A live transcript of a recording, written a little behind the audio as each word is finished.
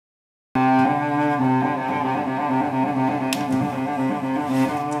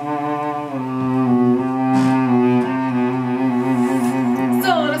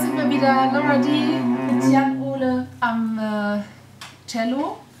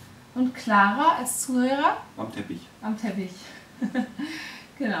Und Klara als Zuhörer? Am Teppich. Am Teppich.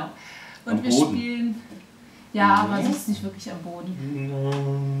 Genau. Und Am wir Boden. spielen... Ja, aber sie ist nicht wirklich am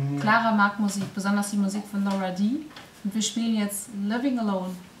Boden. Klara mag Musik, besonders die Musik von Laura Dee. Und wir spielen jetzt Living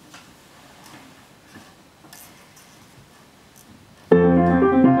Alone.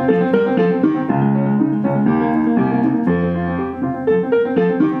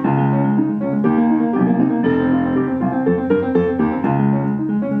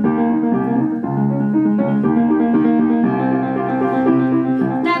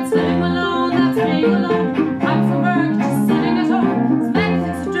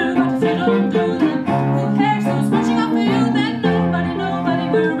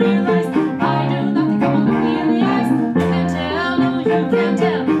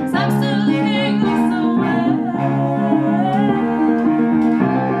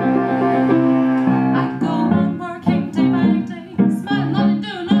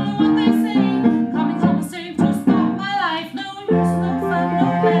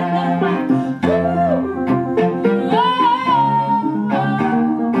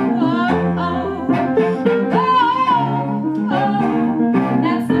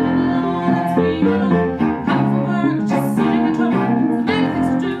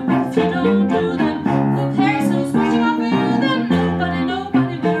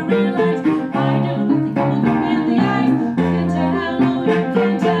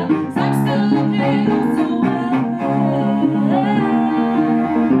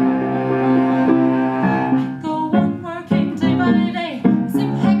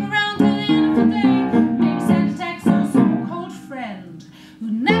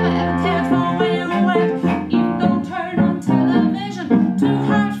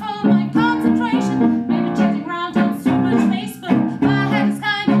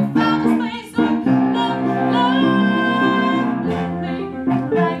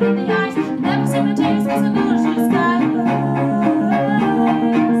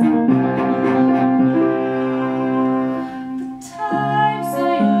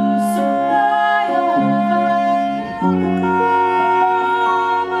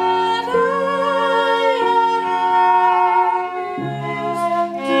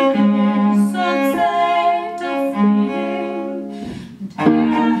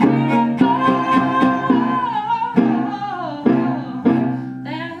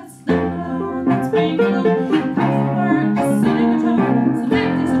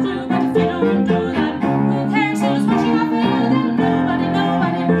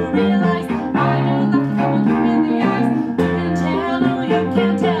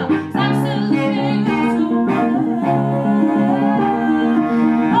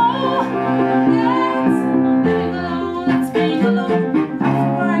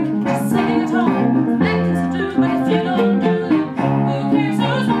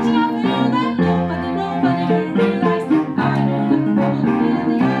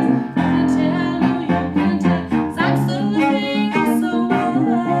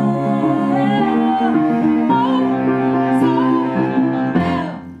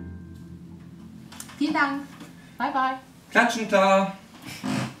 Vielen Dank. Bye, bye. Klatschen da.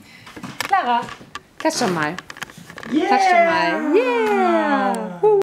 Klara, klatsch schon mal. Yeah. Klatsch schon mal. Yeah.